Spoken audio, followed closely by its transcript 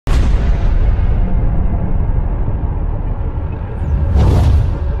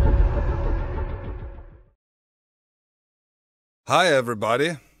Hi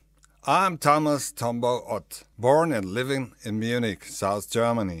everybody, I'm Thomas Tombo Ott, born and living in Munich, South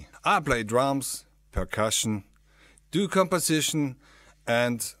Germany. I play drums, percussion, do composition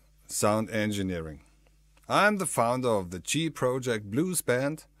and sound engineering. I'm the founder of the G Project Blues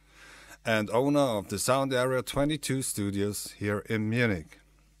Band and owner of the Sound Area 22 studios here in Munich.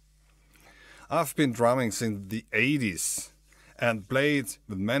 I've been drumming since the 80s and played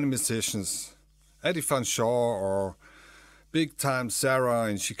with many musicians, Eddie Van Shaw or Big Time Sarah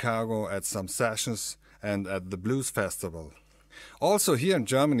in Chicago at some sessions and at the Blues Festival. Also here in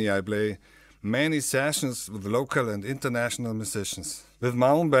Germany I play many sessions with local and international musicians. With my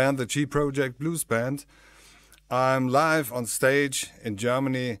own band, the G Project Blues Band, I'm live on stage in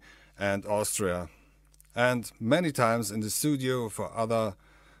Germany and Austria and many times in the studio for other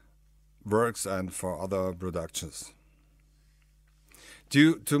works and for other productions.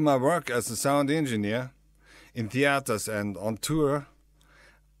 Due to my work as a sound engineer, in theaters and on tour,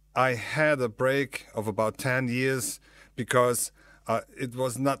 I had a break of about 10 years because it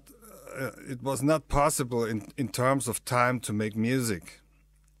was not possible in terms of time to make music.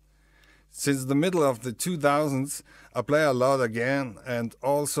 Since the middle of the 2000s, I play a lot again and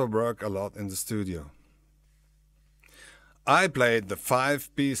also work a lot in the studio. I played the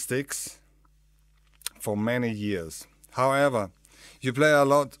 5B sticks for many years. However, you play a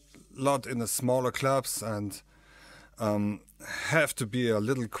lot in the smaller clubs and have to be a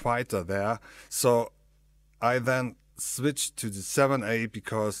little quieter there. So I then switched to the 7A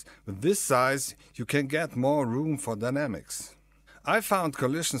because with this size you can get more room for dynamics. I found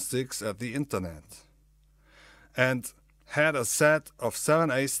Collision sticks at the internet and had a set of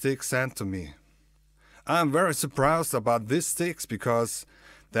 7A sticks sent to me. I'm very surprised about these sticks because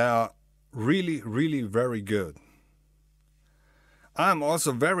they are really very good. I'm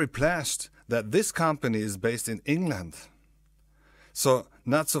also very pleased that this company is based in England. So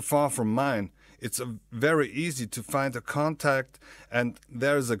not so far from mine. It's very easy to find a contact and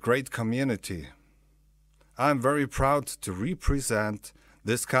there is a great community. I'm very proud to represent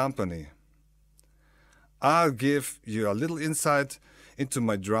this company. I'll give you a little insight into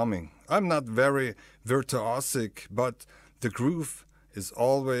my drumming. I'm not very virtuosic, but the groove is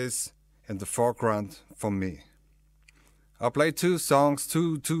always in the foreground for me. I play two songs,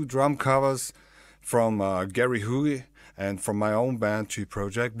 two drum covers from Gary Huey and from my own band, G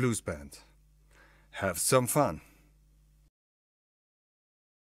Project Blues Band. Have some fun.